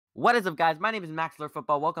What is up, guys? My name is Maxlr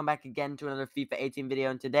Football. Welcome back again to another FIFA 18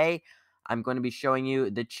 video, and today I'm going to be showing you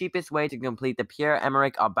the cheapest way to complete the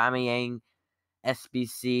Pierre-Emerick Aubameyang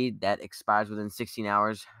SBC that expires within 16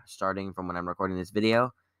 hours, starting from when I'm recording this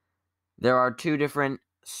video. There are two different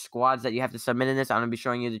squads that you have to submit in this. I'm going to be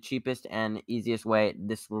showing you the cheapest and easiest way.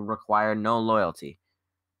 This will require no loyalty.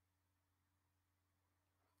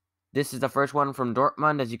 This is the first one from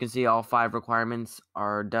Dortmund. As you can see, all 5 requirements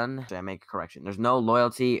are done. So I make a correction. There's no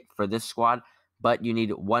loyalty for this squad, but you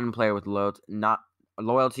need one player with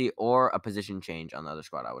loyalty or a position change on the other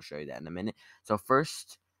squad. I will show you that in a minute. So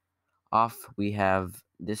first off, we have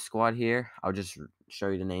this squad here. I'll just show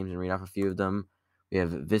you the names and read off a few of them. We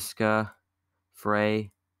have Visca,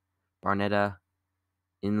 Frey, Barnetta,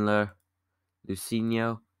 Inler,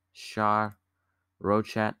 Lucinho, Schär,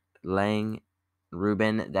 Rochat, Lang,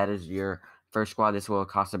 Ruben. That is your first squad. This will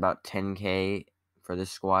cost about 10k for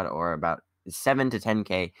this squad, or about 7 to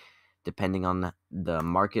 10k depending on the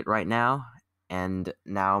market right now. And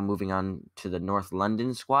now moving on to the North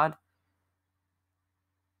London squad.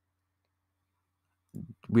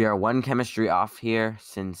 We are one chemistry off here,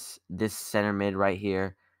 since this center mid right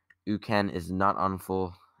here, Ucan, is not on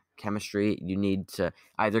full chemistry. You need to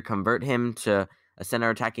either convert him to a center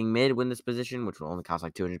attacking mid win this position, which will only cost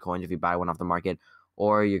like 200 coins if you buy one off the market,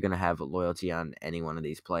 or you're going to have loyalty on any one of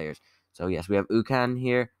these players. So yes, we have Ucan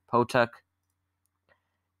here, Potuk,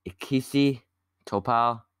 Ikisi,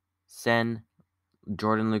 Topal, Sen,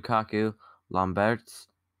 Jordan Lukaku, Lamberts,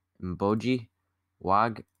 Mboji,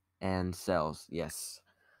 Wag, and Sells. Yes,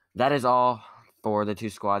 that is all for the two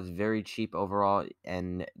squads. Very cheap overall,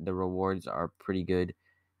 and the rewards are pretty good.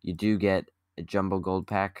 You do get a jumbo gold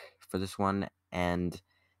pack for this one, and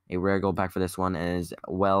a rare gold pack for this one, as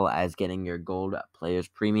well as getting your gold players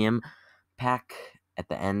premium pack at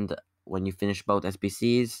the end when you finish both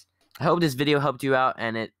SBCs. I hope this video helped you out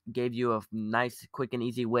and it gave you a nice, quick, and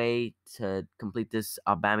easy way to complete this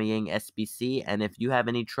Aubameyang SBC. And if you have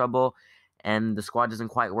any trouble and the squad doesn't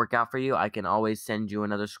quite work out for you, I can always send you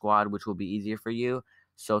another squad, which will be easier for you.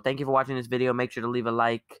 So thank you for watching this video. Make sure to leave a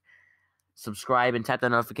like, subscribe, and tap the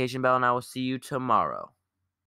notification bell, and I will see you tomorrow.